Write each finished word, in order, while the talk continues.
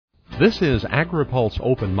This is Agri-Pulse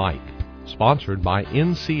Open Mic, sponsored by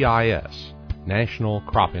NCIS, National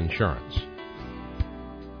Crop Insurance.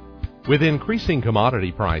 With increasing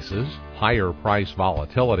commodity prices, higher price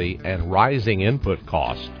volatility, and rising input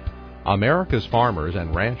costs, America's farmers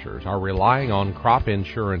and ranchers are relying on crop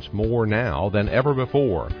insurance more now than ever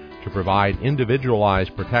before to provide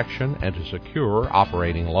individualized protection and to secure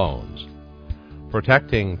operating loans.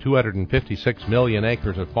 Protecting 256 million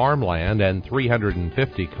acres of farmland and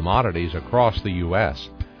 350 commodities across the U.S.,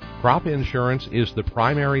 crop insurance is the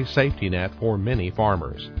primary safety net for many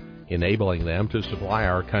farmers, enabling them to supply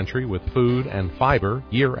our country with food and fiber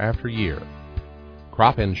year after year.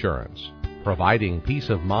 Crop insurance, providing peace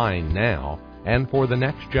of mind now and for the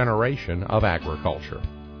next generation of agriculture.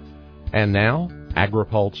 And now,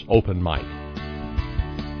 Agri-Pulse Open Mic.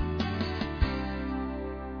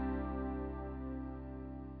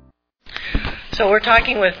 So we're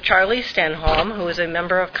talking with Charlie Stenholm, who is a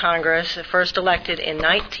member of Congress, first elected in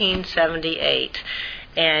 1978.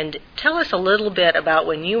 And tell us a little bit about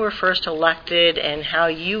when you were first elected and how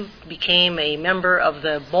you became a member of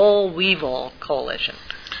the Boll Weevils coalition.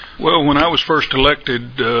 Well, when I was first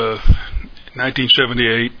elected,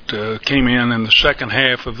 1978, came in the second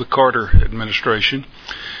half of the Carter administration,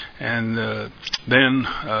 and then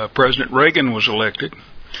President Reagan was elected,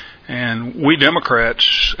 and we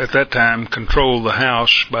Democrats at that time controlled the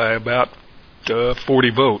House by about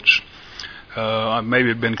 40 votes. Maybe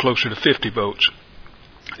it had been closer to 50 votes.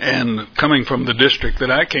 And coming from the district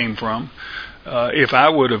that I came from, if I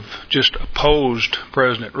would have just opposed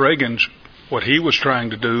President Reagan's what he was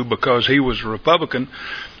trying to do because he was a Republican,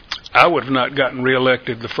 I would have not gotten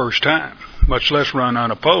reelected the first time, much less run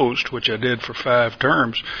unopposed, which I did for 5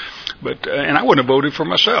 terms. But and I wouldn't have voted for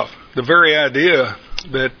myself. The very idea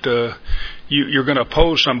that you're going to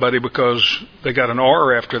oppose somebody because they got an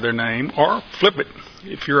R after their name, or flip it.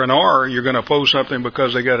 If you're an R, you're going to oppose something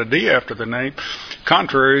because they got a D after their name,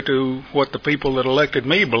 contrary to what the people that elected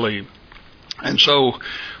me believe. And so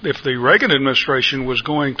if the Reagan administration was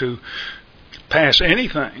going to pass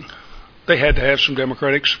anything, they had to have some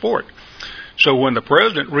Democratic support. So when the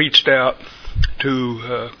president reached out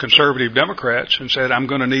to conservative Democrats and said, I'm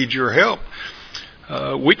going to need your help,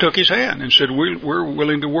 we took his hand and said, we're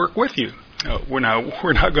willing to work with you. We're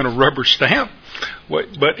not going to rubber stamp,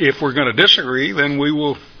 but if we're going to disagree, then we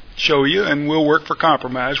will show you and we'll work for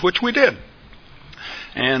compromise, which we did.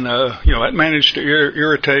 And, that managed to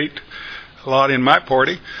irritate a lot in my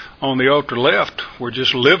party. On the ultra left were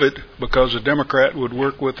just livid because a Democrat would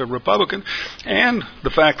work with a Republican, and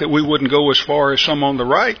the fact that we wouldn't go as far as some on the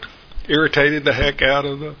right irritated the heck out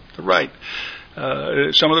of the right,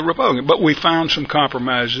 some of the Republicans. But we found some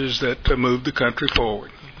compromises that moved the country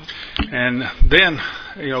forward. And then,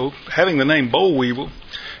 having the name Boll Weevil,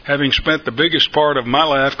 having spent the biggest part of my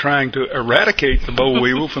life trying to eradicate the boll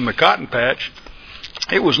weevil from the cotton patch,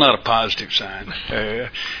 it was not a positive sign.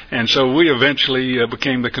 And so we eventually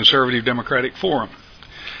became the Conservative Democratic Forum.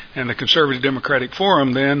 And the Conservative Democratic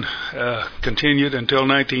Forum then continued until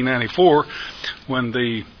 1994 when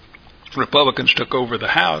the Republicans took over the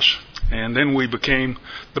House. And then we became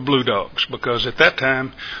the Blue Dogs because at that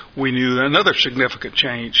time we knew that another significant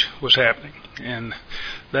change was happening. And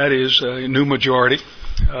that is a new majority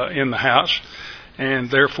in the House. And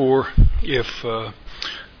therefore,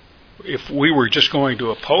 if we were just going to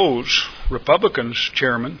oppose Republicans'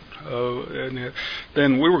 chairman,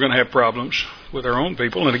 then we were going to have problems with our own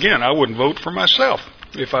people. And again, I wouldn't vote for myself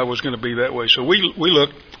if I was going to be that way. So we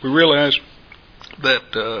realized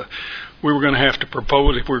that we were going to have to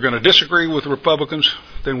propose, if we were going to disagree with Republicans,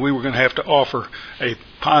 then we were going to have to offer a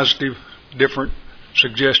positive, different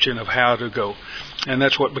suggestion of how to go. And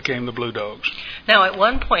that's what became the Blue Dogs. Now, at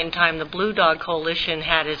one point in time, the Blue Dog Coalition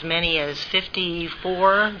had as many as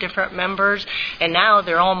 54 different members, and now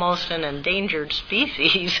they're almost an endangered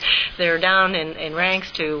species. They're down in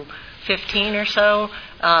ranks to 15 or so.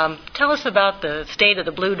 Tell us about the state of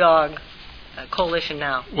the Blue Dog Coalition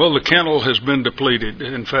now. Well, the kennel has been depleted.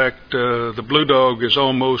 In fact, the Blue Dog is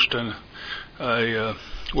almost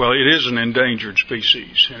it is an endangered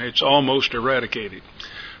species, and it's almost eradicated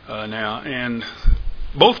now. And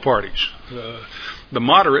both parties, the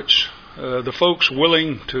moderates, the folks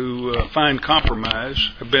willing to find compromise,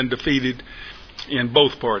 have been defeated in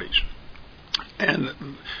both parties.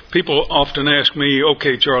 And people often ask me,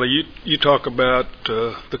 okay, Charlie, you talk about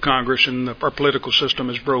the Congress and our political system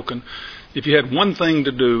is broken. If you had one thing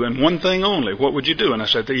to do and one thing only, what would you do? And I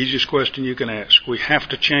said, the easiest question you can ask. We have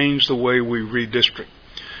to change the way we redistrict.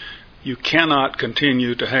 You cannot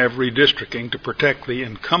continue to have redistricting to protect the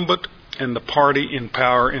incumbent and the party in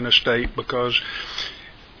power in a state, because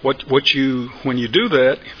when you do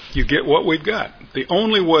that, you get what we've got. The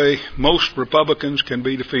only way most Republicans can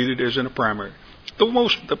be defeated is in a primary. The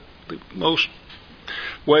most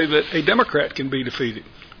way that a Democrat can be defeated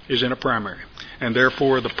is in a primary. And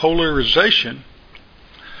therefore, the polarization,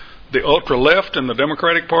 the ultra-left in the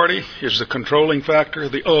Democratic Party is the controlling factor.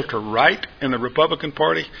 The ultra-right in the Republican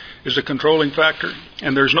Party is the controlling factor.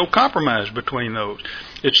 And there's no compromise between those.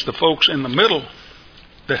 It's the folks in the middle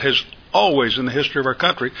that has always in the history of our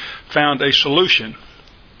country found a solution,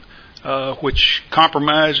 which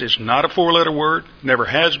compromise is not a four-letter word, never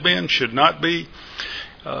has been, should not be.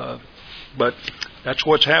 But that's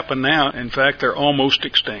what's happened now. In fact, they're almost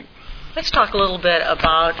extinct. Let's talk a little bit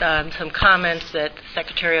about some comments that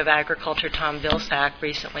Secretary of Agriculture Tom Vilsack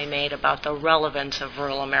recently made about the relevance of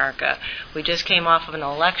rural America. We just came off of an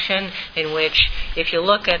election in which, if you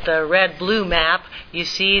look at the red-blue map, you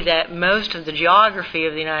see that most of the geography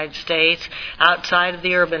of the United States outside of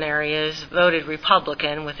the urban areas voted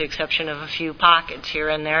Republican, with the exception of a few pockets here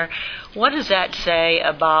and there. What does that say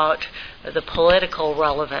about the political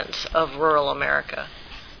relevance of rural America?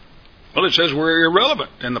 Well, it says we're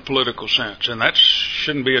irrelevant in the political sense, and that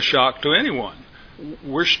shouldn't be a shock to anyone.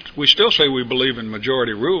 We still say we believe in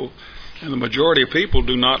majority rule, and the majority of people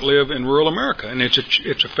do not live in rural America, and it's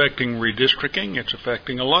affecting redistricting. It's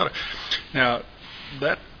affecting a lot of. Now,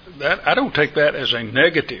 that I don't take that as a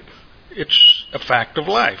negative. It's a fact of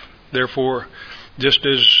life. Therefore, just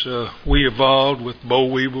as we evolved with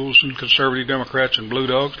Boll Weevils and conservative Democrats and Blue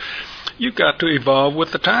Dogs, you've got to evolve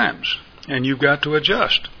with the times, and you've got to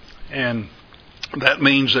adjust. And that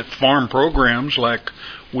means that farm programs like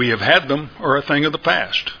we have had them are a thing of the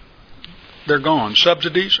past. They're gone.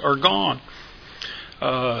 Subsidies are gone.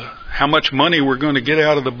 How much money we're going to get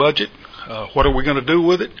out of the budget, what are we going to do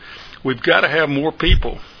with it? We've got to have more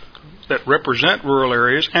people that represent rural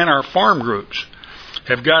areas, and our farm groups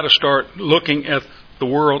have got to start looking at the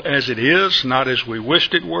world as it is, not as we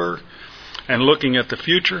wished it were, and looking at the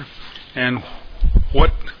future and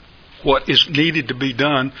what is needed to be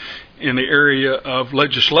done in the area of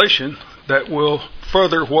legislation that will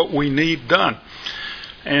further what we need done.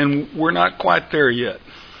 And we're not quite there yet.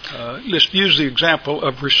 Let's use the example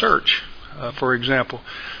of research. For example,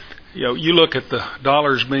 you look at the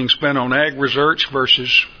dollars being spent on ag research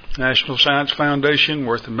versus National Science Foundation,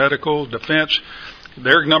 worth of medical, defense.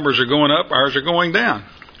 Their numbers are going up, ours are going down.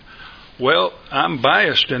 Well, I'm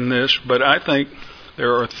biased in this, but I think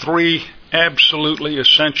there are three absolutely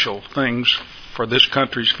essential things for this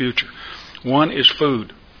country's future. One is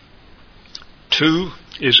food. Two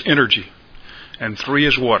is energy. And three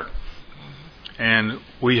is water. And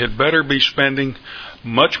we had better be spending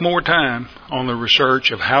much more time on the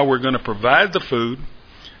research of how we're going to provide the food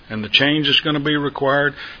and the change that's going to be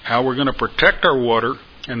required, how we're going to protect our water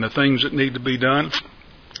and the things that need to be done.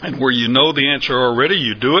 And where you know the answer already,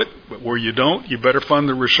 you do it. But where you don't, you better fund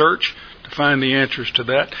the research to find the answers to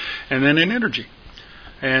that. And then in energy.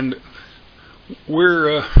 And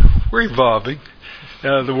we're evolving.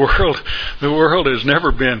 The world has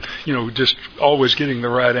never been, just always getting the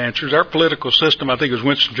right answers. Our political system, I think it was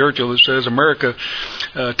Winston Churchill that says America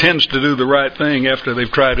tends to do the right thing after they've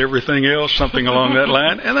tried everything else, something along that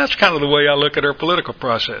line. And that's kind of the way I look at our political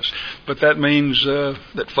process. But that means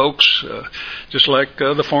that folks, just like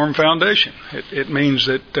the Farm Foundation, it means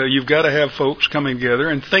that you've got to have folks coming together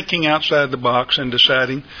and thinking outside the box and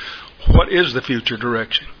deciding what is the future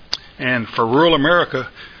direction. And for rural America,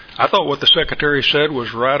 I thought what the Secretary said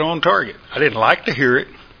was right on target. I didn't like to hear it.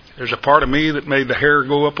 There's a part of me that made the hair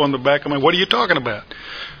go up on the back of my, what are you talking about?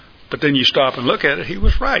 But then you stop and look at it, he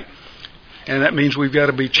was right. And that means we've got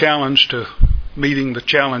to be challenged to meeting the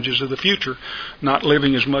challenges of the future, not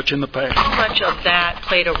living as much in the past. How much of that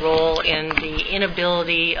played a role in the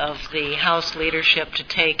inability of the House leadership to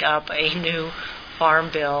take up a new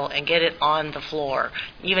farm bill and get it on the floor,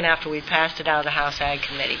 even after we passed it out of the House Ag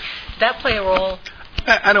Committee? Did that play a role?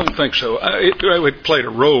 I don't think so. It played a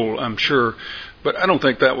role, I'm sure, but I don't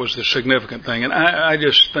think that was the significant thing. And I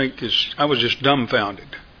just think I was just dumbfounded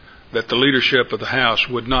that the leadership of the House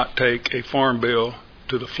would not take a farm bill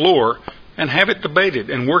to the floor and have it debated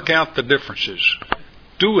and work out the differences.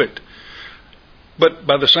 Do it. But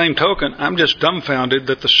by the same token, I'm just dumbfounded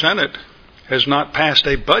that the Senate has not passed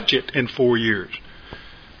a budget in 4 years.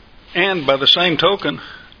 And by the same token,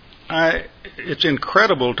 it's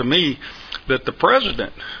incredible to me that the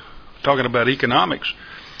president, talking about economics,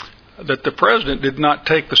 that the president did not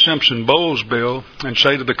take the Simpson-Bowles bill and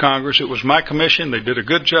say to the Congress, it was my commission, they did a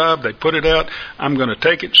good job, they put it out, I'm going to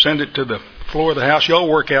take it, send it to the floor of the House, y'all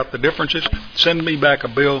work out the differences, send me back a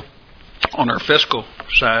bill on our fiscal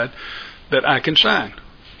side that I can sign.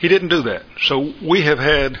 He didn't do that. So we have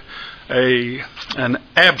had an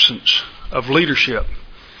absence of leadership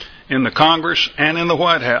in the Congress and in the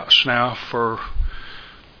White House now for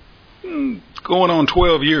going on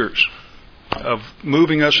 12 years of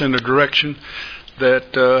moving us in a direction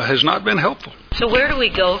that has not been helpful. So where do we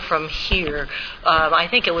go from here? I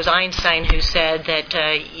think it was Einstein who said that,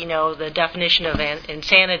 the definition of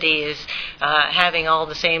insanity is having all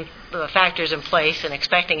the same factors in place and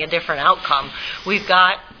expecting a different outcome. We've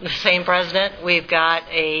got the same president. We've got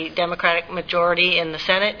a Democratic majority in the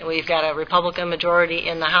Senate. We've got a Republican majority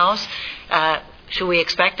in the House. Should we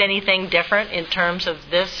expect anything different in terms of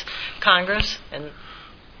this Congress?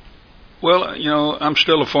 Well, I'm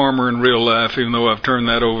still a farmer in real life, even though I've turned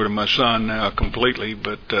that over to my son now completely.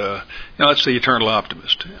 But, that's the eternal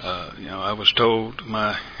optimist. I was told,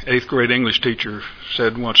 my 8th grade English teacher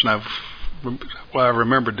said once, and I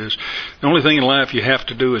remembered this, the only thing in life you have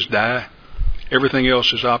to do is die. Everything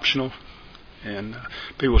else is optional. And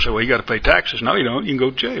people say, well, you got to pay taxes. No, you don't. You can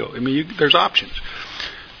go to jail. I mean, there's options.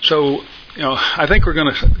 So, I think we're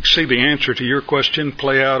going to see the answer to your question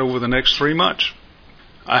play out over the next 3 months.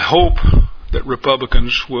 I hope that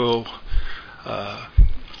Republicans will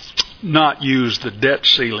not use the debt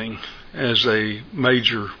ceiling as a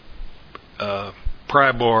major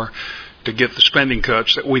pry bar to get the spending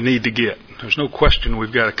cuts that we need to get. There's no question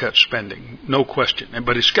we've got to cut spending, no question.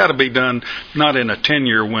 But it's got to be done not in a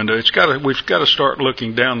 10-year window. We've got to start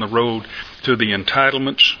looking down the road to the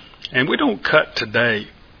entitlements, and we don't cut today.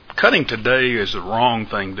 Cutting today is the wrong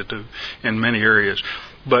thing to do in many areas,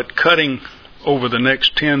 but cutting over the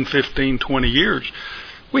next 10, 15, 20 years,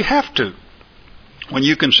 we have to. When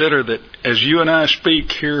you consider that as you and I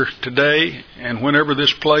speak here today and whenever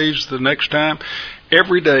this plays the next time,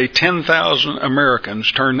 every day 10,000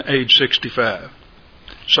 Americans turn age 65.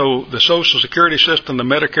 So the Social Security system, the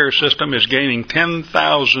Medicare system is gaining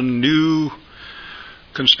 10,000 new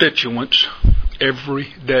constituents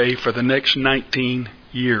every day for the next 19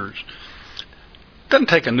 years. Doesn't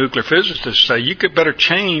take a nuclear physicist to say you could better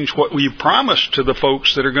change what we promised to the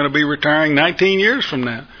folks that are going to be retiring 19 years from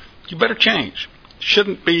now. You better change.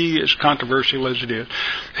 Shouldn't be as controversial as it is.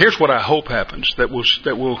 Here's what I hope happens that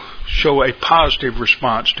will show a positive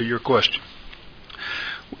response to your question.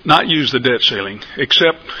 Not use the debt ceiling,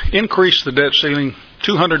 except increase the debt ceiling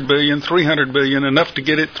 $200 billion, $300 billion, enough to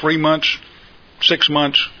get it 3 months, 6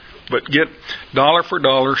 months, but get dollar for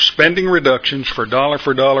dollar spending reductions for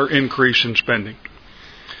dollar increase in spending.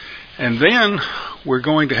 And then we're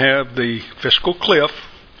going to have the fiscal cliff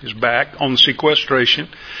is back on the sequestration,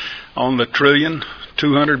 on the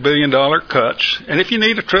 $1.2 billion cuts. And if you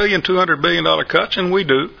need $1.2 billion cuts, and we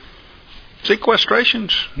do,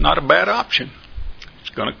 sequestration's not a bad option. It's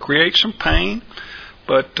going to create some pain,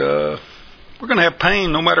 but we're going to have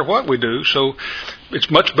pain no matter what we do. So it's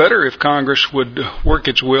much better if Congress would work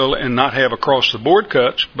its will and not have across-the-board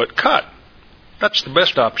cuts, but cut. That's the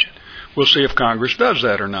best option. We'll see if Congress does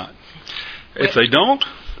that or not. If they don't,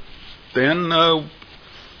 then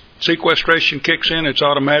sequestration kicks in. It's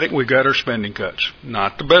automatic. We've got our spending cuts.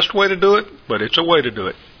 Not the best way to do it, but it's a way to do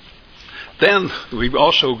it. Then we've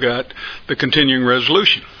also got the continuing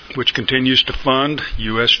resolution, which continues to fund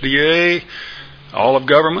USDA, all of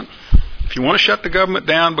government. If you want to shut the government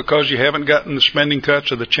down because you haven't gotten the spending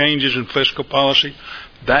cuts or the changes in fiscal policy,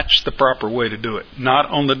 that's the proper way to do it, not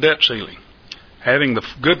on the debt ceiling. Having the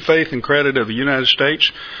good faith and credit of the United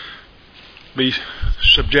States be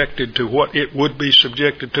subjected to what it would be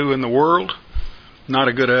subjected to in the world, not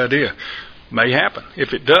a good idea. May happen.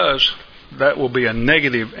 If it does, that will be a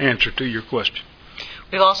negative answer to your question.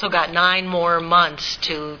 We've also got 9 more months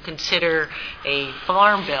to consider a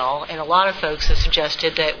farm bill, and a lot of folks have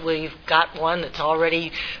suggested that we've got one that's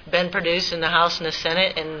already been produced in the House and the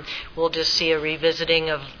Senate, and we'll just see a revisiting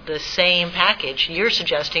of the same package. You're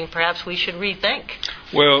suggesting perhaps we should rethink.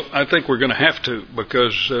 Well, I think we're going to have to,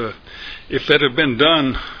 because if that had been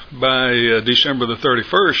done by December the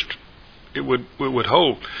 31st, it would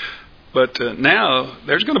hold. But now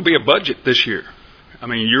there's going to be a budget this year. I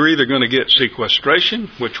mean, you're either going to get sequestration,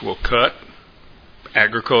 which will cut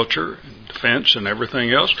agriculture and defense and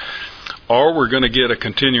everything else, or we're going to get a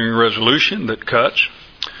continuing resolution that cuts.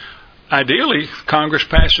 Ideally, Congress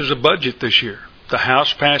passes a budget this year. The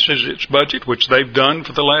House passes its budget, which they've done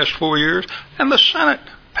for the last 4 years, and the Senate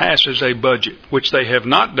passes a budget, which they have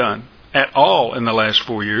not done at all in the last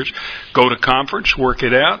 4 years. Go to conference, work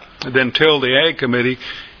it out, and then tell the Ag Committee,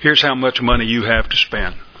 here's how much money you have to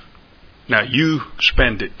spend. Now, you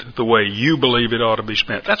spend it the way you believe it ought to be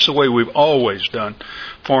spent. That's the way we've always done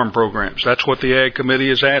farm programs. That's what the Ag Committee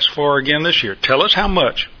has asked for again this year. Tell us how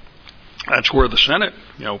much. That's where the Senate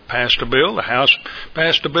passed a bill. The House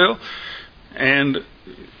passed a bill, and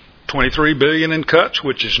 $23 billion in cuts,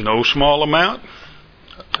 which is no small amount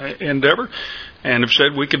endeavor, and have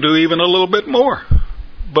said we could do even a little bit more.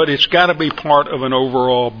 But it's got to be part of an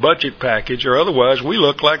overall budget package, or otherwise we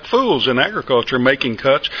look like fools in agriculture making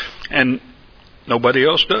cuts, and nobody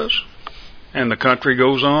else does. And the country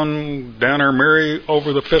goes on down our merry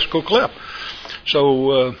over the fiscal cliff.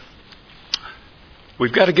 So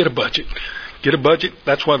we've got to get a budget. Get a budget.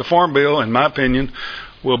 That's why the Farm Bill, in my opinion,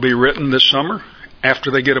 will be written this summer after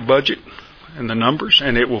they get a budget and the numbers,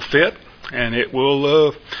 and it will fit. And it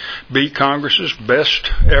will be Congress's best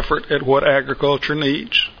effort at what agriculture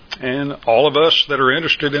needs. And all of us that are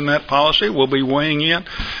interested in that policy will be weighing in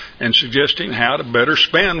and suggesting how to better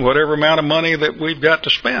spend whatever amount of money that we've got to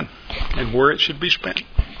spend and where it should be spent.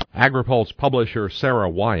 Agri-Pulse publisher Sarah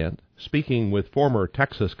Wyatt speaking with former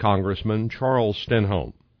Texas Congressman Charlie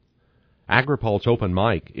Stenholm. Agri-Pulse Open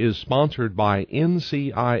Mic is sponsored by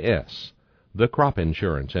NCIS, the crop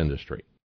insurance industry.